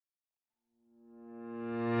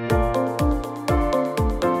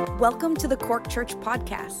Welcome to the Cork Church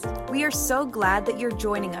Podcast. We are so glad that you're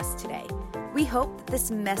joining us today. We hope that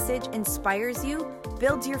this message inspires you,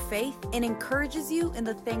 builds your faith, and encourages you in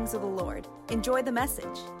the things of the Lord. Enjoy the message.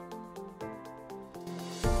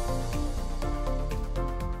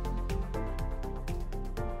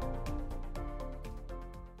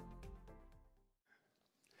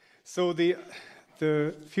 So the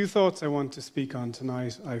few thoughts I want to speak on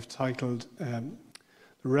tonight, I've titled The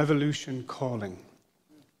Revolution Calling.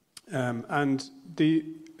 There's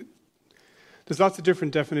lots of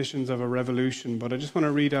different definitions of a revolution, but I just want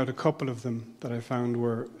to read out a couple of them that I found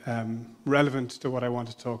were relevant to what I want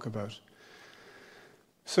to talk about.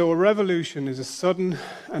 So a revolution is a sudden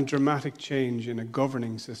and dramatic change in a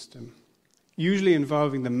governing system, usually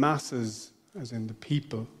involving the masses, as in the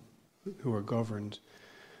people who are governed,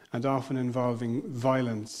 and often involving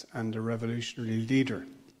violence and a revolutionary leader.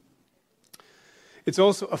 It's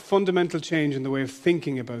also a fundamental change in the way of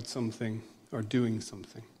thinking about something or doing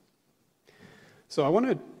something. So I want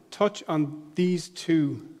to touch on these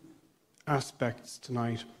two aspects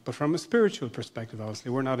tonight, but from a spiritual perspective,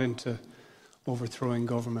 obviously. We're not into overthrowing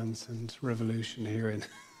governments and revolution here. And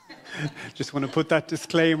just want to put that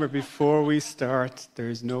disclaimer before we start. There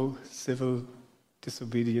is no civil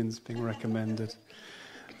disobedience being recommended.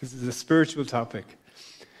 This is a spiritual topic.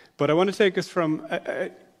 But I want to take us from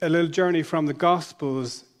a little journey from the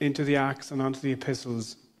Gospels into the Acts and onto the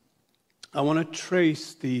Epistles. I want to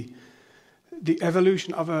trace the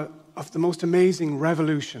evolution of the most amazing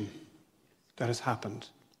revolution that has happened.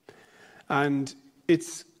 And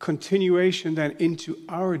its continuation then into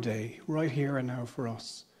our day, right here and now for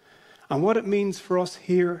us. And what it means for us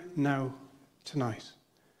here, now, tonight,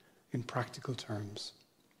 in practical terms.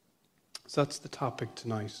 So that's the topic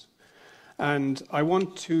tonight. And I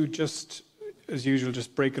want to just, as usual,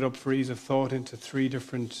 just break it up for ease of thought into three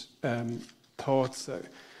different thoughts.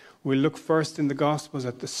 We'll look first in the Gospels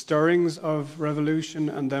at the stirrings of revolution,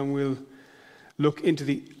 and then we'll look into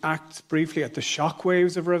the Acts briefly at the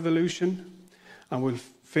shockwaves of revolution, and we'll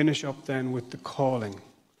finish up then with the calling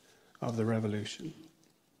of the revolution.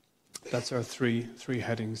 That's our three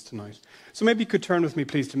headings tonight. So maybe you could turn with me,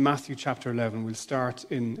 please, to Matthew chapter 11. We'll start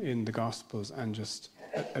in the Gospels and just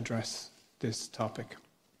address this topic.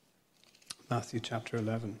 Matthew chapter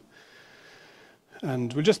 11.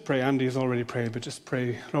 And we'll just pray. Andy has already prayed, but just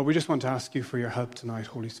pray. Lord, we just want to ask you for your help tonight,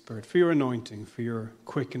 Holy Spirit, for your anointing, for your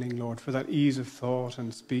quickening, Lord, for that ease of thought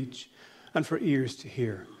and speech, and for ears to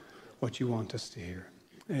hear what you want us to hear.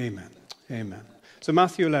 Amen. Amen. So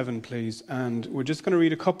Matthew 11, please, and we're just going to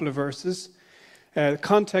read a couple of verses. The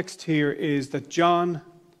context here is that John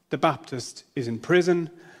the Baptist is in prison.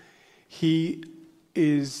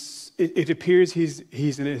 It appears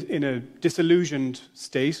he's in a disillusioned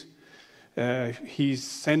state. He's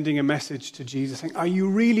sending a message to Jesus saying, "Are you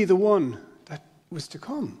really the one that was to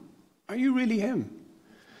come? Are you really him?"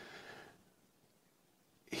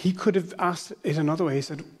 He could have asked it another way. He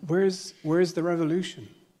said, where's the revolution?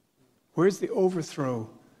 Where's the overthrow?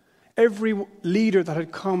 Every leader that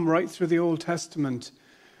had come right through the Old Testament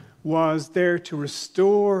was there to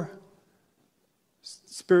restore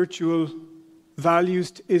spiritual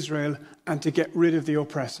values to Israel and to get rid of the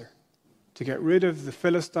oppressor, to get rid of the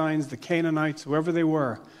Philistines, the Canaanites, whoever they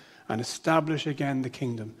were, and establish again the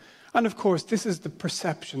kingdom. And of course, this is the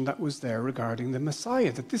perception that was there regarding the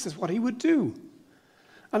Messiah, that this is what he would do.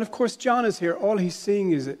 And of course, John is here. All he's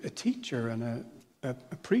seeing is a teacher and a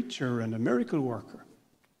preacher and a miracle worker.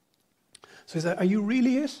 So he said, "Are you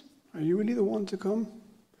really it? Are you really the one to come?"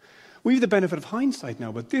 We have the benefit of hindsight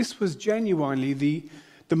now, but this was genuinely the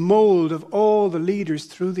mold of all the leaders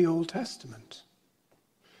through the Old Testament.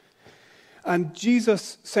 And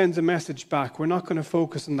Jesus sends a message back. We're not going to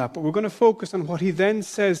focus on that, but we're going to focus on what he then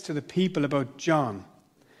says to the people about John.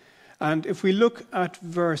 And if we look at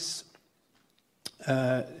verse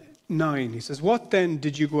 9, he says, "What then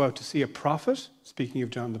did you go out to see? A prophet?" Speaking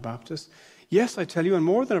of John the Baptist. "Yes, I tell you, and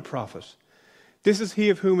more than a prophet. This is he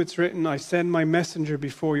of whom it's written, 'I send my messenger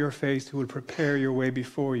before your face who will prepare your way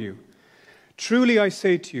before you.' Truly I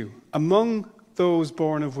say to you, among those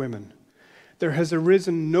born of women, there has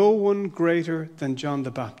arisen no one greater than John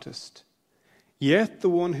the Baptist. Yet the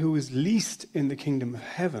one who is least in the kingdom of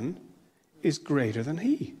heaven is greater than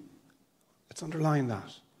he." Let's underline that.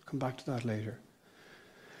 I'll come back to that later.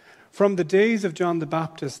 "From the days of John the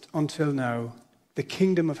Baptist until now, the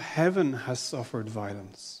kingdom of heaven has suffered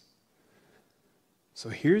violence." So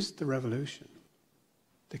here's the revolution.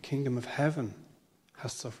 The kingdom of heaven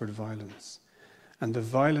has suffered violence, and the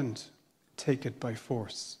violent take it by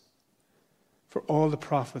force. For all the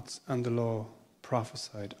prophets and the law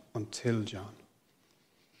prophesied until John.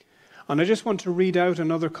 And I just want to read out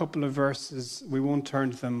another couple of verses. We won't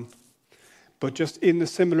turn to them. But just in the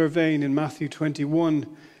similar vein, in Matthew 21,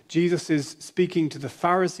 Jesus is speaking to the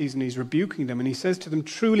Pharisees and he's rebuking them. And he says to them,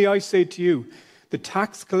 "Truly I say to you, the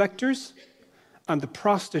tax collectors and the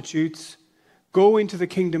prostitutes go into the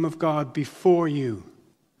kingdom of God before you.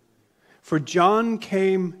 For John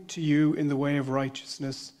came to you in the way of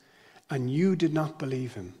righteousness, and you did not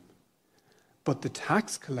believe him. But the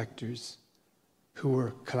tax collectors, who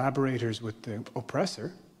were collaborators with the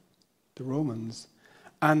oppressor, the Romans,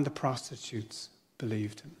 and the prostitutes,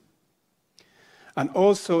 believed him." And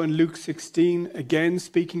also in Luke 16, again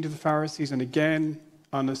speaking to the Pharisees, and again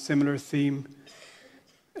on a similar theme,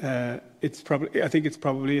 I think it's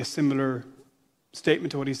probably a similar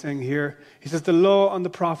statement to what he's saying here. He says, "The law and the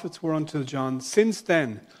prophets were until John. Since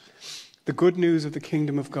then, the good news of the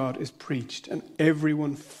kingdom of God is preached, and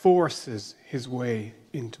everyone forces his way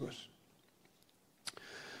into it."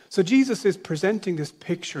 So Jesus is presenting this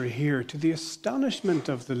picture here to the astonishment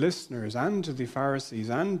of the listeners and to the Pharisees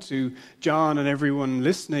and to John and everyone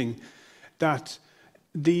listening, that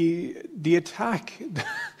the attack,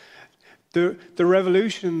 the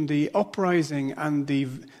revolution, the uprising and the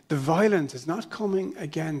violence is not coming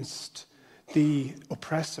against the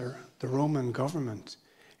oppressor, the Roman government.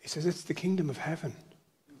 He says it's the kingdom of heaven.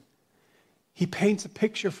 He paints a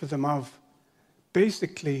picture for them of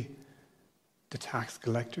basically the tax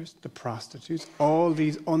collectors, the prostitutes, all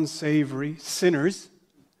these unsavory sinners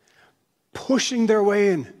pushing their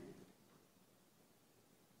way in,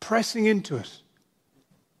 pressing into it,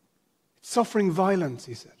 suffering violence,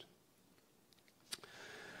 he said.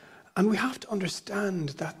 And we have to understand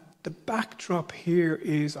that the backdrop here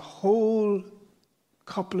is a whole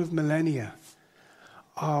couple of millennia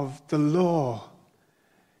of the law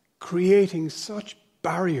creating such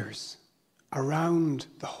barriers around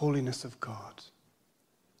the holiness of God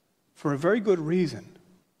for a very good reason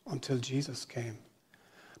until Jesus came.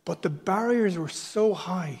 But the barriers were so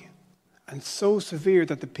high and so severe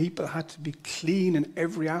that the people had to be clean in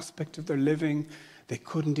every aspect of their living. They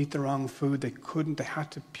couldn't eat the wrong food. They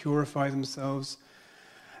had to purify themselves.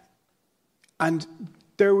 And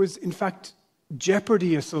there was, in fact,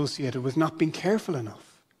 jeopardy associated with not being careful enough.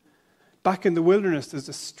 Back in the wilderness, there's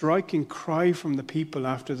a striking cry from the people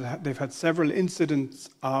after they've had several incidents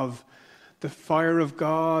of the fire of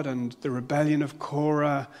God and the rebellion of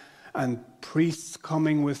Korah and priests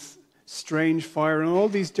coming with strange fire and all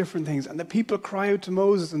these different things. And the people cry out to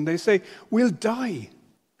Moses and they say, "We'll die.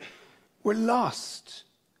 We're lost.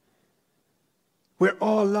 We're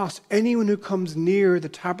all lost. Anyone who comes near the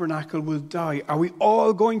tabernacle will die. Are we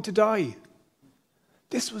all going to die?"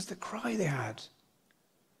 This was the cry they had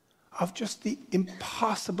of just the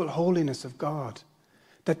impossible holiness of God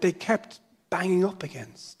that they kept banging up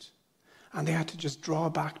against. And they had to just draw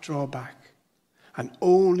back. And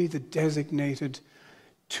only the designated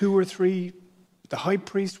 2 or 3, the high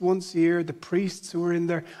priest once a year, the priests who were in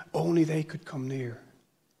there, only they could come near.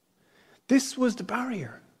 This was the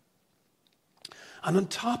barrier. And on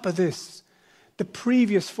top of this, the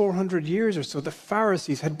previous 400 years or so, the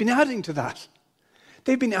Pharisees had been adding to that.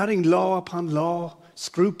 They've been adding law upon law,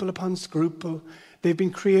 scruple upon scruple. They've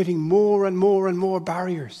been creating more and more and more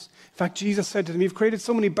barriers. In fact, Jesus said to them, "You've created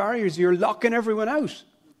so many barriers, you're locking everyone out."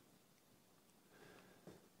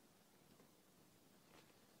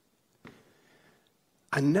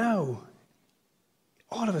 And now,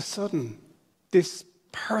 all of a sudden, this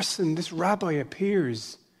person, this rabbi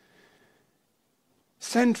appears,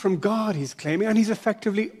 sent from God, he's claiming, and he's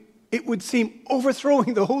effectively, it would seem,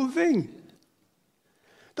 overthrowing the whole thing.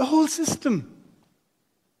 The whole system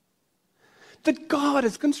that God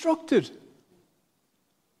has constructed.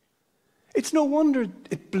 It's no wonder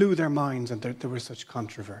it blew their minds and there was such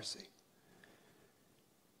controversy.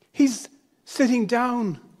 He's sitting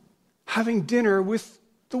down, having dinner with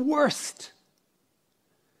the worst.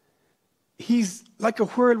 He's like a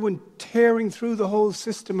whirlwind tearing through the whole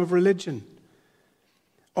system of religion.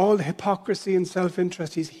 All the hypocrisy and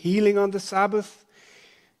self-interest. He's healing on the Sabbath.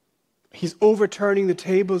 He's overturning the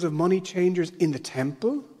tables of money changers in the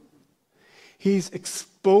temple. He's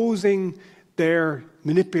exposing their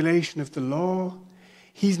manipulation of the law.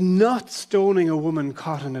 He's not stoning a woman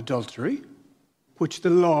caught in adultery, which the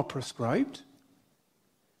law prescribed.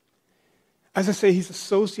 As I say, he's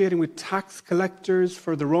associating with tax collectors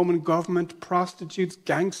for the Roman government, prostitutes,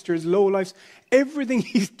 gangsters, lowlifes. Everything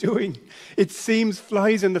he's doing, it seems,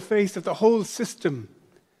 flies in the face of the whole system.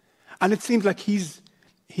 And it seems like he's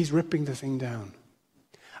ripping the thing down.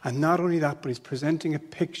 And not only that, but he's presenting a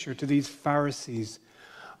picture to these Pharisees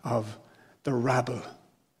of the rabble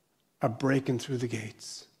are breaking through the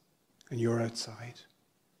gates and you're outside.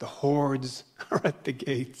 The hordes are at the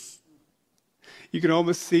gates. You can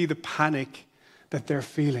almost see the panic that they're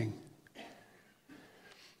feeling.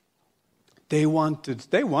 They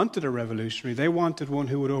wanted a revolutionary. They wanted one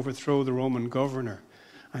who would overthrow the Roman governor.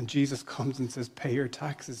 And Jesus comes and says, pay your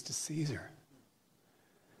taxes to Caesar.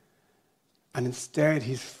 And instead,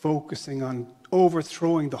 he's focusing on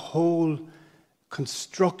overthrowing the whole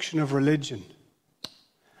construction of religion.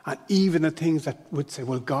 And even the things that would say,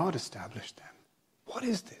 well, God established them. What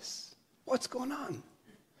is this? What's going on?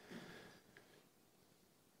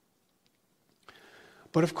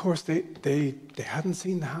 But of course, they hadn't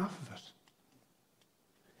seen the half of it.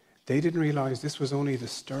 They didn't realize this was only the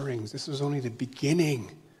stirrings. This was only the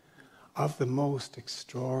beginning of the most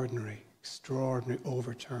extraordinary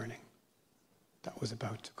overturning that was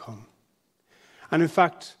about to come. And in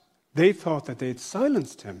fact, they thought that they had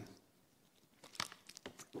silenced him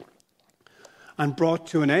and brought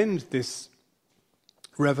to an end this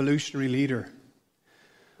revolutionary leader.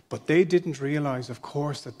 But they didn't realize, of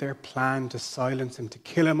course, that their plan to silence him, to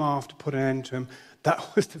kill him off, to put an end to him,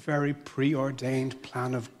 that was the very preordained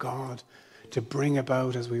plan of God to bring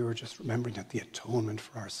about, as we were just remembering, that the atonement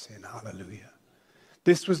for our sin. Hallelujah.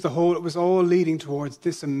 This was it was all leading towards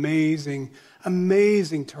this amazing,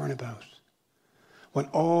 amazing turnabout. When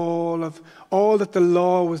all that the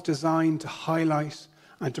law was designed to highlight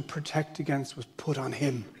and to protect against was put on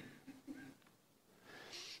him.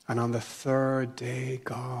 And on the third day,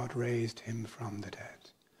 God raised him from the dead.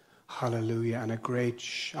 Hallelujah. And a great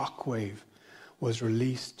shockwave was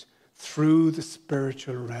released through the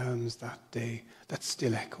spiritual realms that day that's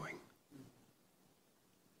still echoing.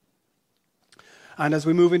 And as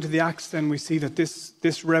we move into the Acts, then we see that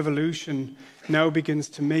this revolution now begins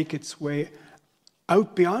to make its way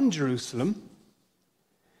out beyond Jerusalem.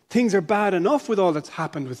 Things are bad enough with all that's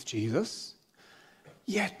happened with Jesus.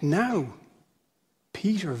 Yet now,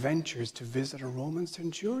 Peter ventures to visit a Roman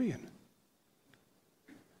centurion.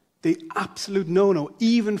 The absolute no-no,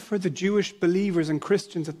 even for the Jewish believers and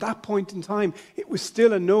Christians at that point in time, it was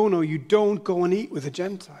still a no-no. You don't go and eat with a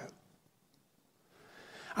Gentile.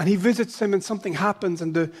 And he visits him and something happens,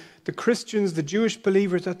 and the Christians, the Jewish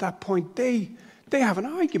believers at that point, they have an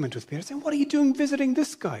argument with Peter, saying, what are you doing visiting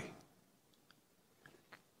this guy?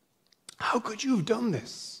 How could you have done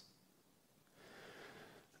this?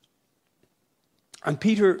 And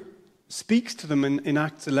Peter speaks to them in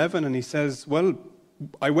Acts 11, and he says, well,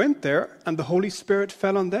 I went there and the Holy Spirit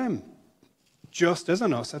fell on them, just as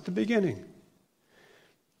on us at the beginning.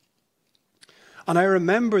 And I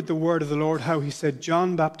remembered the word of the Lord, how he said,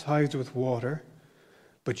 John baptized with water,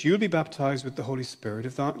 but you'll be baptized with the Holy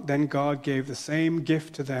Spirit. Then God gave the same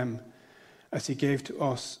gift to them as he gave to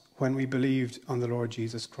us when we believed on the Lord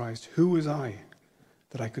Jesus Christ. Who was I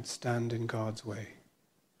that I could stand in God's way?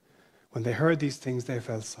 When they heard these things, they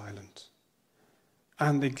fell silent.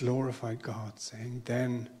 And they glorified God, saying,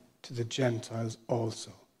 then to the Gentiles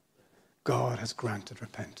also, God has granted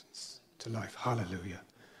repentance to life. Hallelujah.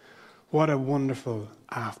 What a wonderful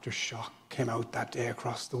aftershock came out that day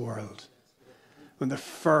across the world when the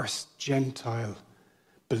first Gentile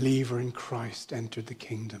believer in Christ entered the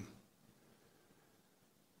kingdom.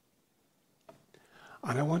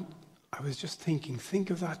 And I was just thinking, think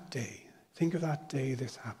of that day. Think of that day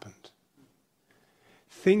this happened.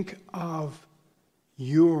 Think of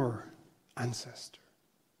your ancestor.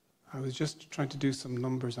 I was just trying to do some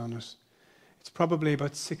numbers on it. It's probably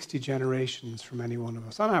about 60 generations from any one of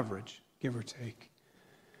us, on average, give or take.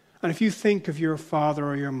 And if you think of your father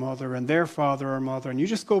or your mother and their father or mother, and you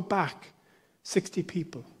just go back 60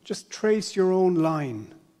 people, just trace your own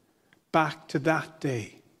line back to that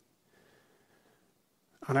day.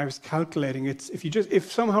 And I was calculating,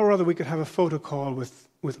 if somehow or other we could have a photo call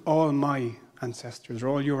with all my ancestors or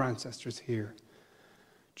all your ancestors here,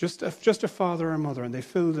 just a father or a mother, and they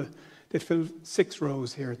filled 6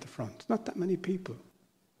 rows here at the front. Not that many people.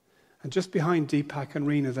 And just behind Deepak and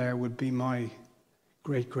Rena there would be my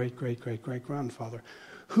great-great-great-great-great-grandfather.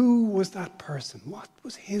 Who was that person? What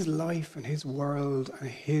was his life and his world and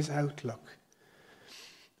his outlook?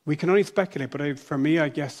 We can only speculate, but for me, I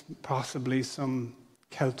guess possibly some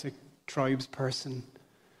Celtic tribes person,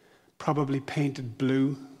 probably painted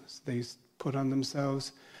blue, as they put on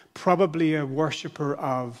themselves, probably a worshipper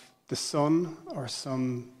of the sun or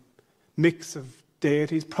some mix of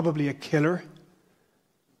deities, probably a killer.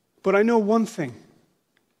 But I know one thing,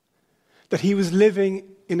 that he was living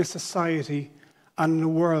in a society and in a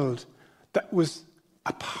world that was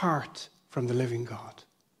apart from the living God,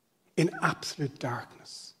 in absolute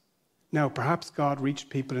darkness. Now, perhaps God reached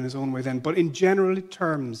people in his own way then, but in general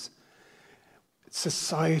terms,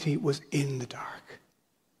 society was in the dark.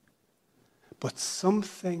 But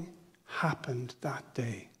something happened that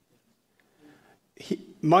day.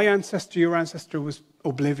 My ancestor, your ancestor, was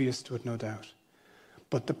oblivious to it, no doubt.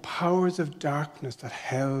 But the powers of darkness that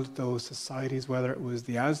held those societies, whether it was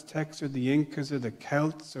the Aztecs or the Incas or the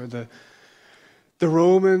Celts or the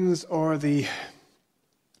Romans or the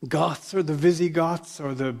Goths or the Visigoths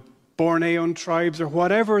or the Bornean tribes or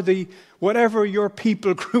whatever your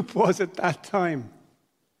people group was at that time,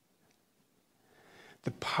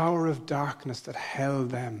 the power of darkness that held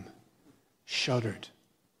them shuddered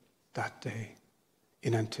that day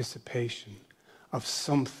in anticipation of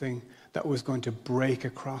something that was going to break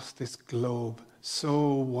across this globe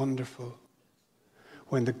so wonderful,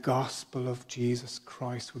 when the gospel of Jesus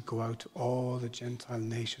Christ would go out to all the Gentile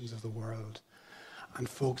nations of the world. And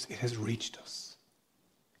folks, it has reached us.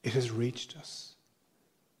 It has reached us.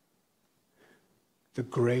 The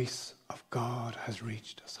grace of God has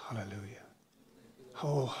reached us. Hallelujah.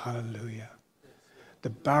 Oh, hallelujah. The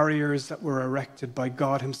barriers that were erected by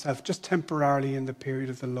God himself just temporarily in the period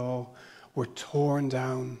of the law were torn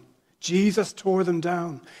down. Jesus tore them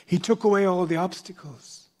down. He took away all the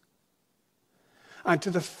obstacles. And to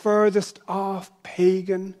the furthest off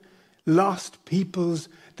pagan, lost peoples,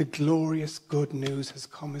 the glorious good news has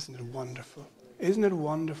come. Isn't it wonderful? Isn't it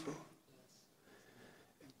wonderful?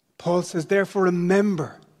 Paul says, therefore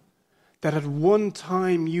remember that at one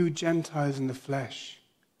time you Gentiles in the flesh,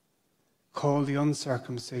 called the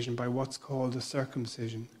uncircumcision by what's called the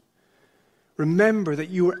circumcision. Remember that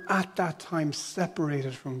you were at that time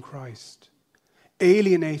separated from Christ,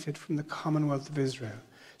 alienated from the commonwealth of Israel,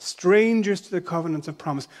 strangers to the covenants of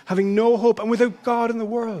promise, having no hope and without God in the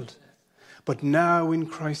world. But now in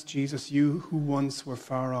Christ Jesus, you who once were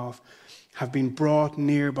far off have been brought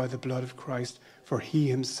near by the blood of Christ, for he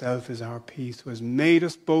himself is our peace, who has made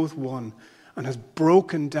us both one and has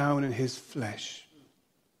broken down in his flesh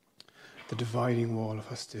the dividing wall of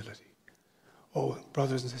hostility. Oh,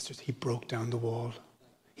 brothers and sisters, he broke down the wall.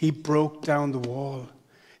 He broke down the wall.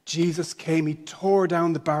 Jesus came, he tore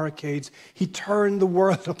down the barricades, he turned the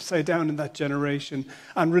world upside down in that generation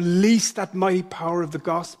and released that mighty power of the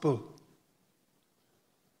gospel.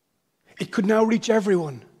 It could now reach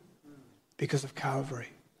everyone because of Calvary.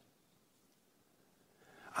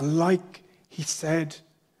 And like he said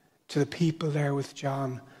to the people there with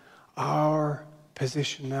John, our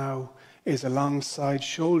position now is alongside,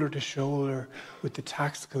 shoulder to shoulder, with the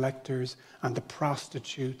tax collectors and the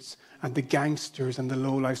prostitutes and the gangsters and the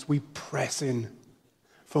lowlifes. We press in.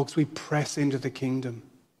 Folks, we press into the kingdom.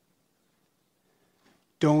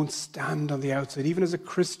 Don't stand on the outside, even as a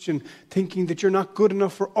Christian, thinking that you're not good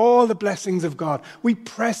enough for all the blessings of God. We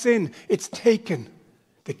press in. It's taken.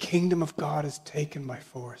 The kingdom of God is taken by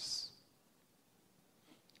force.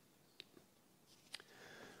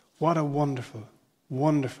 What a wonderful,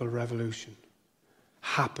 wonderful revolution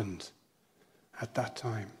happened at that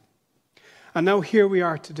time. And now here we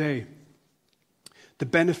are today. The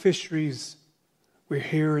beneficiaries, we're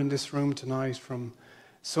here in this room tonight from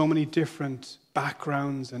so many different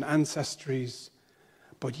backgrounds and ancestries,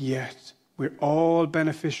 but yet we're all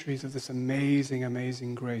beneficiaries of this amazing,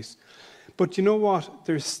 amazing grace. But you know what?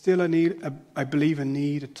 There's still a need, I believe, a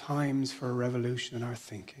need at times for a revolution in our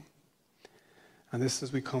thinking. And this is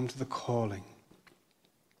as we come to the calling.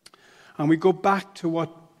 And we go back to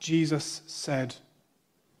what Jesus said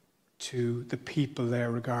to the people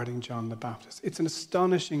there regarding John the Baptist. It's an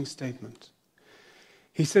astonishing statement.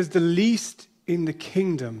 He says, the least in the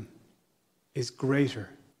kingdom is greater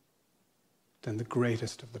than the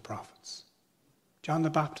greatest of the prophets. John the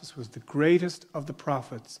Baptist was the greatest of the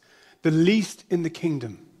prophets. The least in the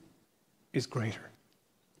kingdom is greater.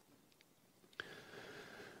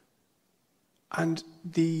 And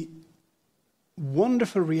the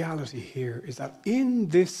wonderful reality here is that in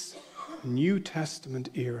this New Testament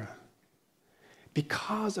era,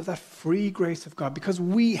 because of that free grace of God, because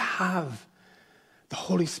we have the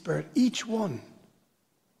Holy Spirit, each one,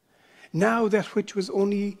 now that which was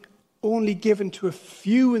only given to a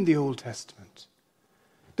few in the Old Testament,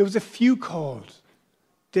 there was a few called,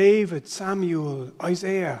 David, Samuel,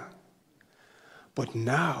 Isaiah, but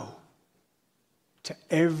now to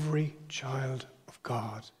every child of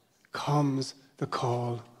God comes the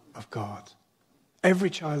call of God. Every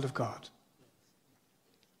child of God.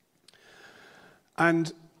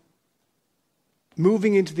 And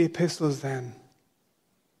moving into the epistles then,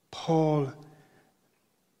 Paul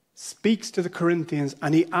speaks to the Corinthians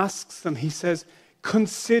and he asks them, he says,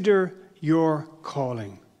 consider your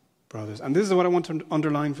calling, brothers. And this is what I want to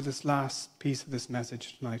underline for this last piece of this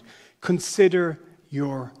message tonight. Consider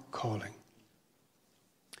your calling.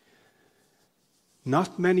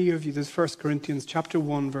 Not many of you, this is 1 Corinthians chapter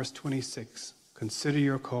 1, verse 26. Consider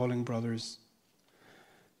your calling, brothers.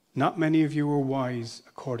 Not many of you were wise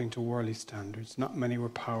according to worldly standards. Not many were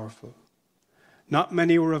powerful. Not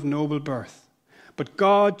many were of noble birth. But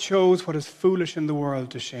God chose what is foolish in the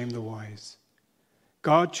world to shame the wise.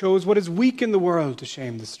 God chose what is weak in the world to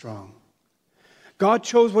shame the strong. God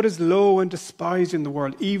chose what is low and despised in the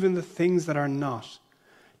world, even the things that are not,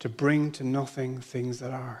 to bring to nothing things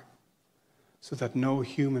that are, so that no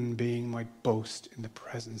human being might boast in the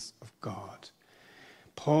presence of God.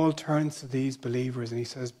 Paul turns to these believers and he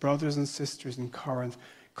says, brothers and sisters in Corinth,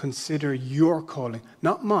 consider your calling.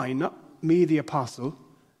 Not mine, not me the apostle,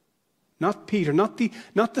 not Peter, not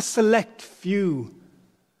the select few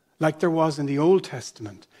like there was in the Old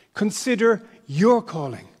Testament. Consider your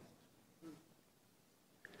calling.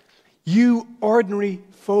 You ordinary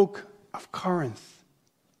folk of Corinth,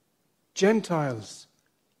 Gentiles,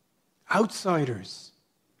 outsiders,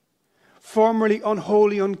 formerly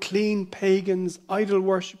unholy, unclean, pagans, idol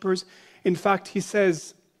worshippers. In fact, he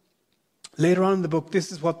says later on in the book,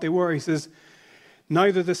 this is what they were. He says,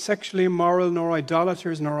 neither the sexually immoral, nor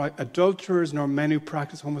idolaters, nor adulterers, nor men who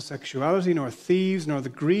practice homosexuality, nor thieves, nor the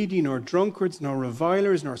greedy, nor drunkards, nor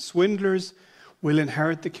revilers, nor swindlers will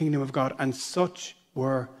inherit the kingdom of God. And such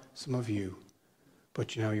were some of you,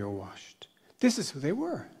 but now you're washed. This is who they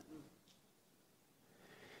were.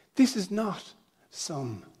 This is not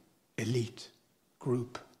some elite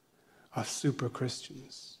group of super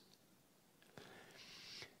Christians.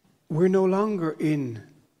 We're no longer in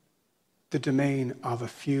the domain of a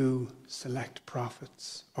few select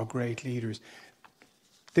prophets or great leaders.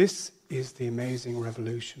 This is the amazing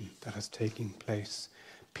revolution that has taken place.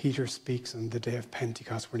 Peter speaks on the day of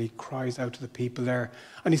Pentecost when he cries out to the people there.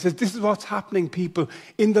 And he says, this is what's happening, people.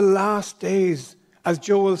 In the last days, as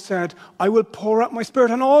Joel said, I will pour out my spirit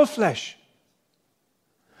on all flesh.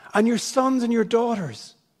 And your sons and your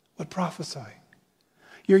daughters will prophesy.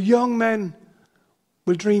 Your young men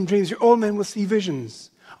will dream dreams. Your old men will see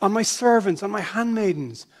visions. On my servants, on my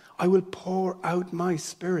handmaidens, I will pour out my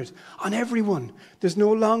spirit on everyone. There's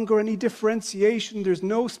no longer any differentiation. There's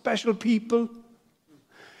no special people.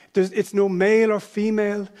 It's no male or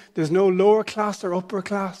female. There's no lower class or upper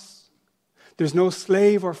class. There's no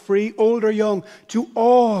slave or free, old or young. To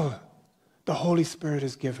all, the Holy Spirit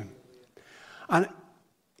is given. And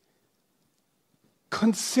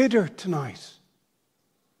consider tonight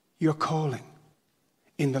your calling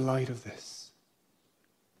in the light of this.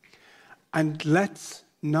 And let's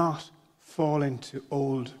not fall into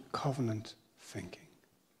old covenant thinking.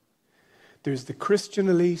 There's the Christian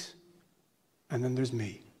elite, and then there's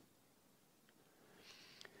me.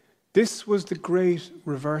 This was the great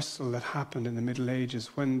reversal that happened in the Middle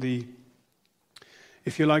Ages when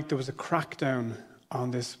if you like, there was a crackdown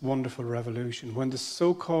on this wonderful revolution, when the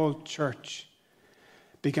so-called church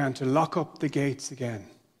began to lock up the gates again,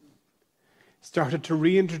 started to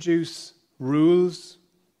reintroduce rules,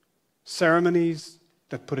 ceremonies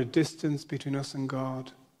that put a distance between us and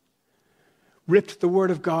God, ripped the Word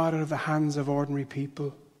of God out of the hands of ordinary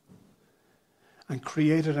people, and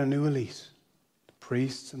created a new elite.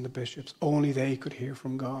 Priests and the bishops, only they could hear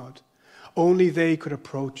from God. Only they could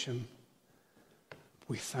approach him.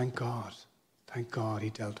 We thank God. Thank God he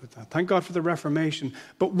dealt with that. Thank God for the Reformation.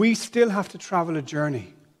 But we still have to travel a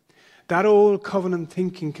journey. That old covenant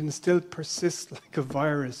thinking can still persist like a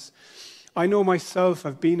virus. I know myself,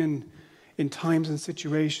 I've been in times and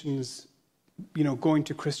situations, going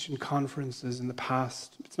to Christian conferences in the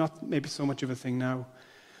past. It's not maybe so much of a thing now.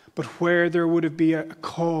 But where there would have been a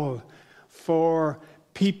call for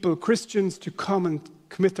people, Christians, to come and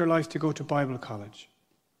commit their life to go to Bible college.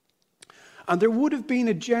 And there would have been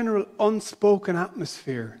a general unspoken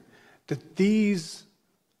atmosphere that these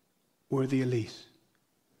were the elite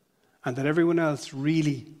and that everyone else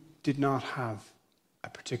really did not have a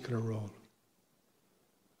particular role.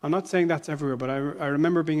 I'm not saying that's everywhere, but I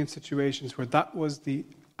remember being in situations where that was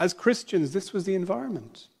as Christians, this was the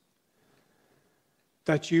environment.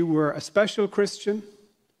 That you were a special Christian,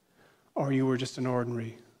 or you were just an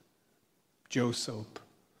ordinary Joe Soap.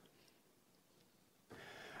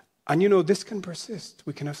 And this can persist.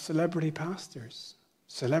 We can have celebrity pastors,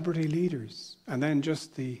 celebrity leaders, and then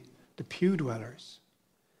just the pew dwellers.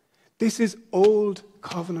 This is old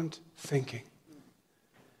covenant thinking.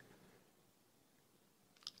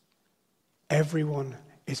 Everyone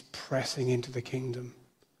is pressing into the kingdom.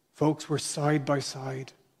 Folks, we're side by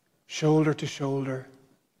side, shoulder to shoulder.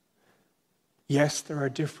 Yes, there are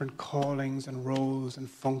different callings and roles and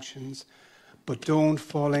functions, but don't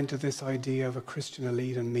fall into this idea of a Christian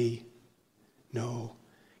elite and me. No,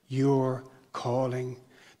 your calling,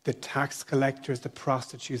 The tax collectors, the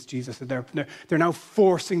prostitutes, Jesus said, they're now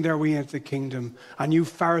forcing their way into the kingdom. And you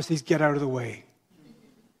Pharisees, get out of the way.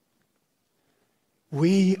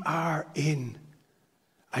 We are in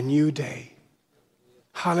a new day.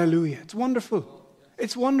 Hallelujah. It's wonderful.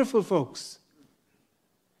 It's wonderful, folks.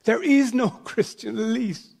 There is no Christian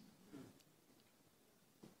elite.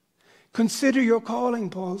 Consider your calling,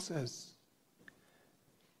 Paul says.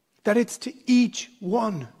 That it's to each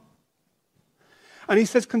one. And he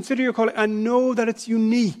says, consider your calling and know that it's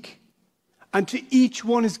unique. And to each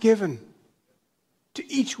one is given.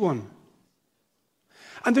 To each one.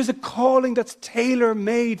 And there's a calling that's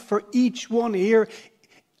tailor-made for each one here.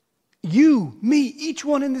 You, me, each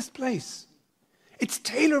one in this place. It's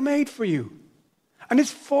tailor-made for you. And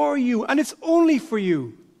it's for you. And it's only for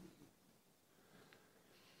you.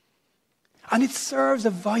 And it serves a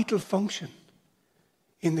vital function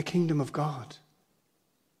in the kingdom of God.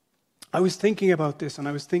 I was thinking about this, and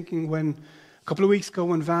I was thinking when, a couple of weeks ago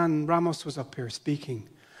when Van Ramos was up here speaking,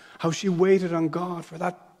 how she waited on God for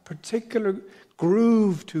that particular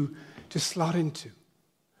groove to slot into,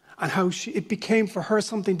 and how it became for her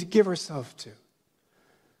something to give herself to.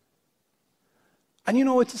 And you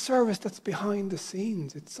know, it's a service that's behind the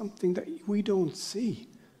scenes. It's something that we don't see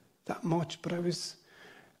that much. But I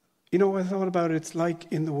thought about it. It's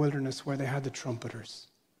like in the wilderness where they had the trumpeters.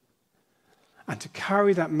 And to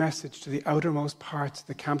carry that message to the outermost parts of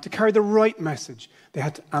the camp, to carry the right message, they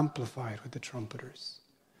had to amplify it with the trumpeters.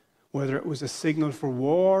 Whether it was a signal for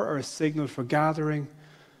war or a signal for gathering.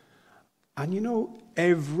 And you know,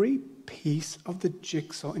 every piece of the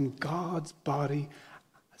jigsaw in God's body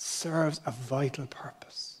serves a vital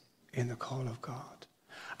purpose in the call of God.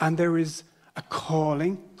 And there is a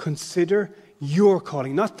calling. Consider your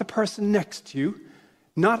calling, not the person next to you,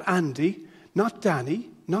 not Andy, not Danny,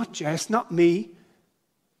 not Jess, not me.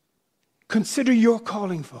 Consider your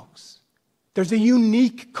calling, folks. There's a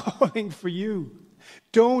unique calling for you.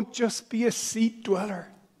 Don't just be a seat dweller.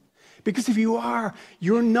 Because if you are,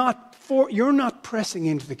 you're not pressing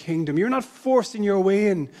into the kingdom. You're not forcing your way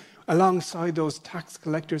in alongside those tax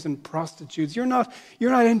collectors and prostitutes. You're not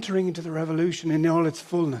entering into the revolution in all its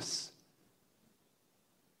fullness.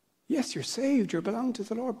 Yes, you're saved, you belong to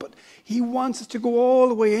the Lord, but He wants us to go all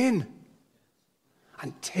the way in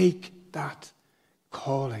and take that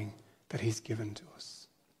calling that He's given to us.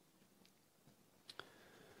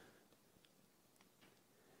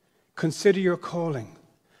 Consider your calling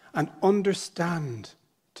and understand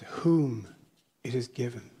to whom it is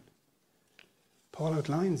given. Paul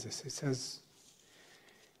outlines this. He says,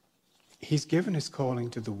 He's given His calling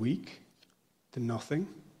to the weak, the nothing,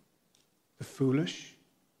 the foolish.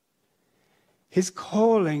 His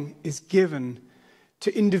calling is given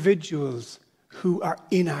to individuals who are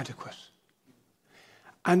inadequate.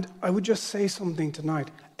 And I would just say something tonight.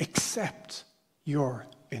 Accept your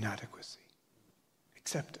inadequacy.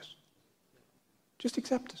 Accept it. Just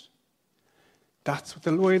accept it. That's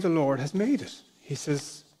the way the Lord has made it. He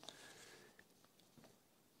says,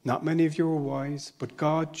 not many of you are wise, but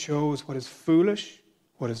God chose what is foolish,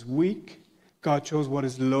 what is weak. God chose what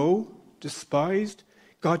is low, despised.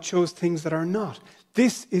 God chose things that are not.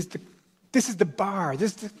 This is the bar,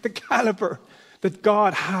 this is the caliber that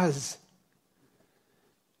God has.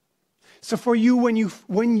 So for you,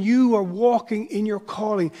 when you are walking in your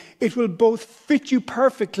calling, it will both fit you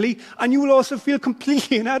perfectly and you will also feel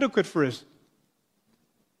completely inadequate for it.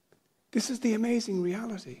 This is the amazing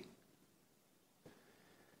reality.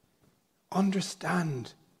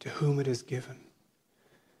 Understand to whom it is given.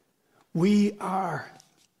 We are,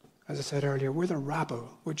 as I said earlier, we're the rabble.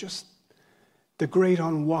 We're just the great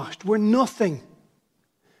unwashed. We're nothing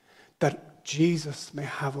that Jesus may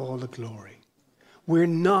have all the glory. We're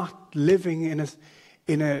not living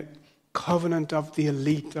in a covenant of the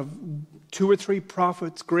elite, of 2 or 3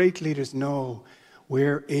 prophets, great leaders. No,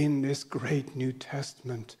 we're in this great New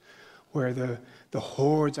Testament where the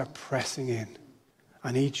hordes are pressing in.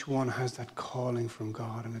 And each one has that calling from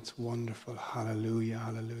God, and it's wonderful. Hallelujah,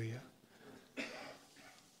 hallelujah.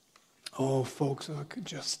 Oh, folks,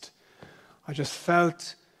 I just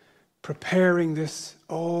felt preparing this.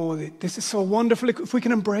 Oh, this is so wonderful if we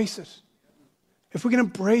can embrace it. If we can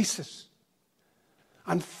embrace it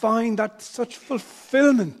and find that such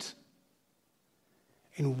fulfillment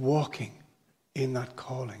in walking in that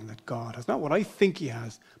calling that God has. Not what I think He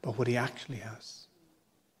has, but what He actually has.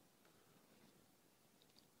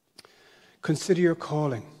 Consider your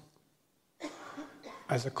calling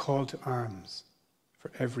as a call to arms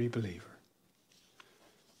for every believer.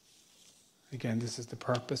 Again, this is the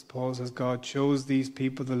purpose. Paul says God chose these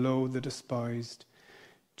people, the low, the despised,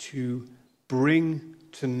 to bring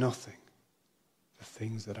to nothing the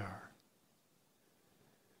things that are.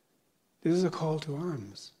 This is a call to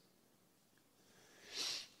arms.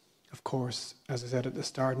 Of course, as I said at the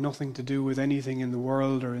start, nothing to do with anything in the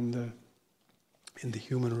world or in the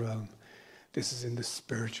human realm. This is in the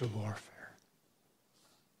spiritual warfare.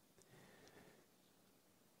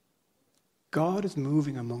 God is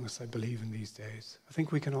moving among us, I believe, in these days. I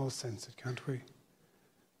think we can all sense it, can't we?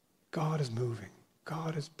 God is moving.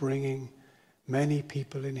 God is bringing many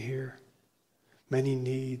people in here, many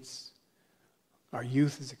needs. Our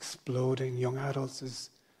youth is exploding. Young adults is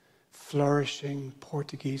flourishing.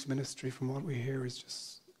 Portuguese ministry, from what we hear, is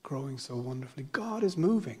just growing so wonderfully. God is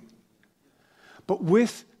moving. But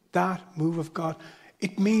with that move of God,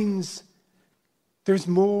 it means there's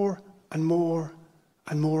more and more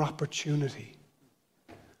and more opportunity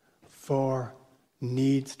for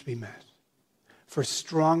needs to be met, for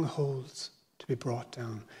strongholds to be brought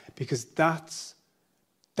down, because that's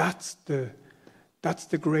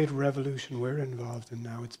the great revolution we're involved in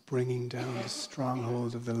now. It's bringing down the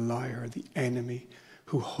strongholds of the liar, the enemy,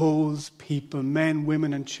 who holds people, men,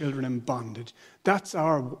 women, and children in bondage. That's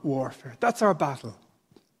our warfare. That's our battle.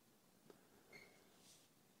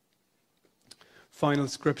 Final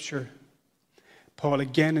scripture. Paul,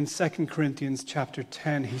 again in 2 Corinthians chapter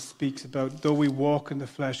 10, he speaks about, though we walk in the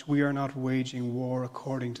flesh, we are not waging war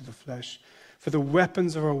according to the flesh. For the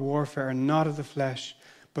weapons of our warfare are not of the flesh,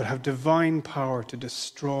 but have divine power to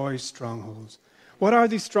destroy strongholds. What are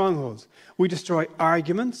these strongholds? We destroy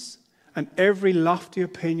arguments and every lofty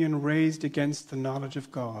opinion raised against the knowledge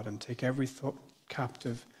of God, and take every thought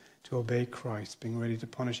captive to obey Christ, being ready to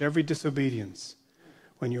punish every disobedience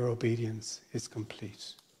when your obedience is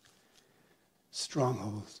complete.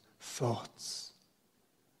 Strongholds, thoughts,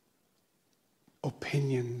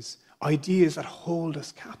 opinions, ideas that hold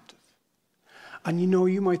us captive. And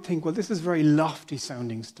you might think, well, this is very lofty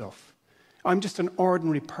sounding stuff. I'm just an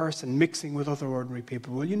ordinary person mixing with other ordinary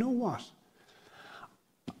people. Well, you know what?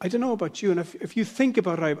 I don't know about you, and if you think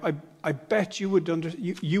about it, I bet you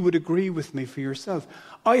would agree with me for yourself.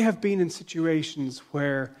 I have been in situations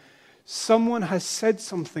where someone has said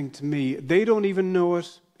something to me, they don't even know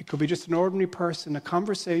it. It could be just an ordinary person, a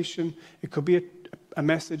conversation. It could be a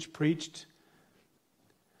message preached.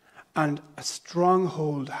 And a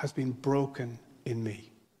stronghold has been broken in me.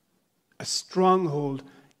 A stronghold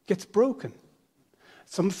gets broken.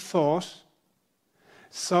 Some thought,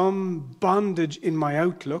 some bondage in my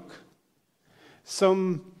outlook,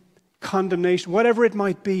 some condemnation, whatever it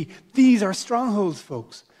might be. These are strongholds,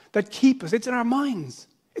 folks, that keep us. It's in our minds.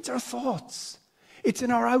 It's our thoughts. It's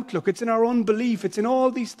in our outlook. It's in our unbelief. It's in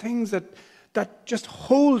all these things that just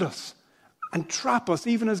hold us and trap us,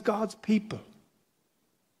 even as God's people.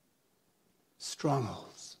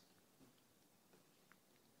 Strongholds.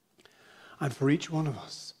 And for each one of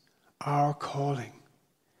us, our calling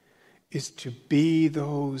is to be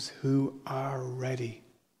those who are ready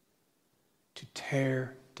to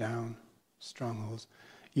tear down strongholds.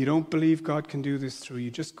 You don't believe God can do this through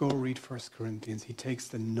you, just go read 1 Corinthians. He takes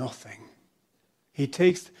the nothing. He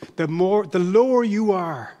takes the lower you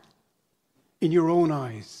are in your own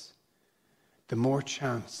eyes, the more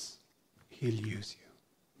chance he'll use you.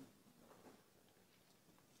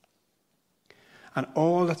 And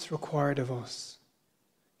all that's required of us,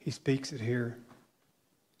 he speaks it here,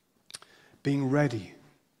 being ready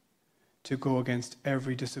to go against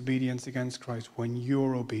every disobedience against Christ when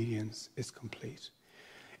your obedience is complete.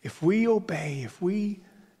 If we obey, if we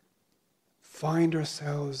find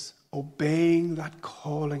ourselves obeying that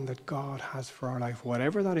calling that God has for our life,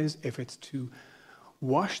 whatever that is, if it's to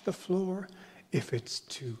wash the floor, if it's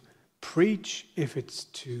to preach, if it's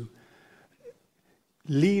to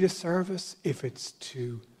lead a service, if it's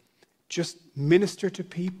to just minister to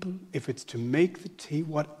people, if it's to make the tea,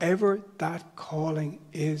 whatever that calling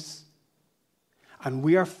is, and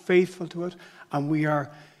we are faithful to it, and we are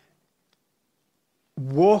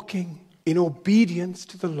walking in obedience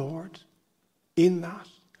to the Lord in that,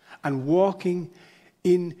 and walking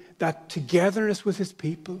in that togetherness with his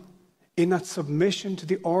people, in that submission to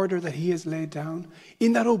the order that he has laid down,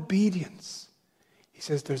 in that obedience, he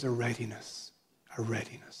says there's a readiness.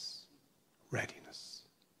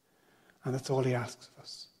 And that's all he asks of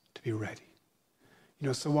us, to be ready.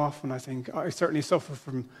 So often I think, I certainly suffer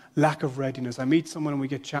from lack of readiness. I meet someone and we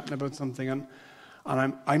get chatting about something and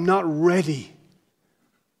I'm not ready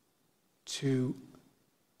to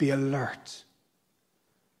be alert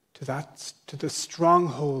to the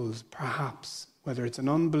strongholds, perhaps, whether it's an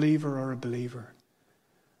unbeliever or a believer,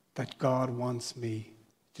 that God wants me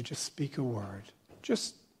to just speak a word,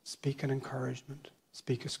 just speak an encouragement,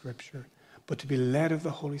 speak a scripture, but to be led of the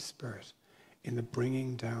Holy Spirit in the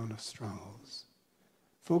bringing down of strongholds.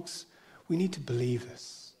 Folks, we need to believe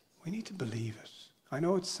this. We need to believe it. I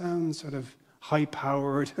know it sounds sort of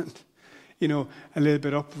high-powered and, a little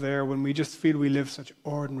bit up there when we just feel we live such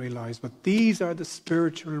ordinary lives. But these are the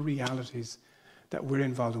spiritual realities that we're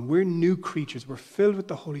involved in. We're new creatures. We're filled with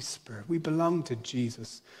the Holy Spirit. We belong to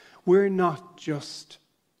Jesus. We're not just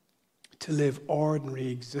to live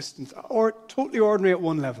ordinary existence, or totally ordinary at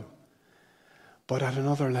one level. But at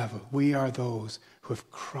another level, we are those who have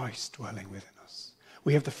Christ dwelling within us.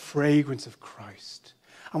 We have the fragrance of Christ.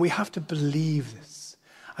 And we have to believe this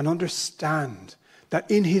and understand that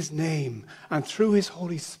in his name and through his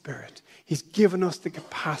Holy Spirit, he's given us the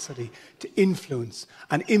capacity to influence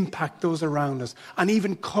and impact those around us and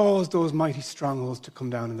even cause those mighty strongholds to come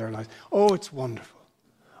down in their lives. Oh, it's wonderful.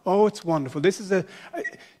 Oh, it's wonderful. This is a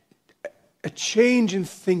change in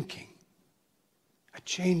thinking. A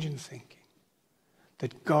change in thinking.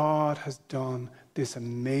 That God has done this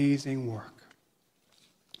amazing work.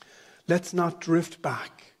 Let's not drift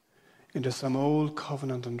back into some old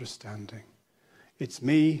covenant understanding. It's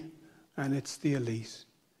me and it's the elite.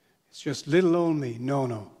 It's just little old me.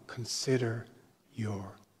 No. Consider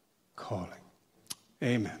your calling.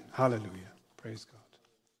 Amen. Hallelujah. Praise God.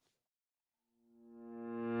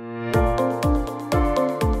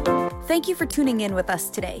 Thank you for tuning in with us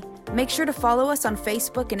today. Make sure to follow us on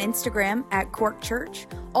Facebook and Instagram at Cork Church.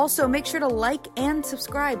 Also, make sure to like and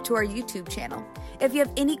subscribe to our YouTube channel. If you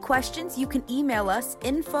have any questions, you can email us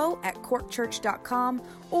info@corkchurch.com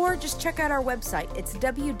or just check out our website. It's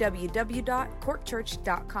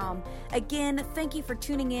www.corkchurch.com. Again, thank you for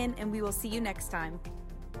tuning in, and we will see you next time.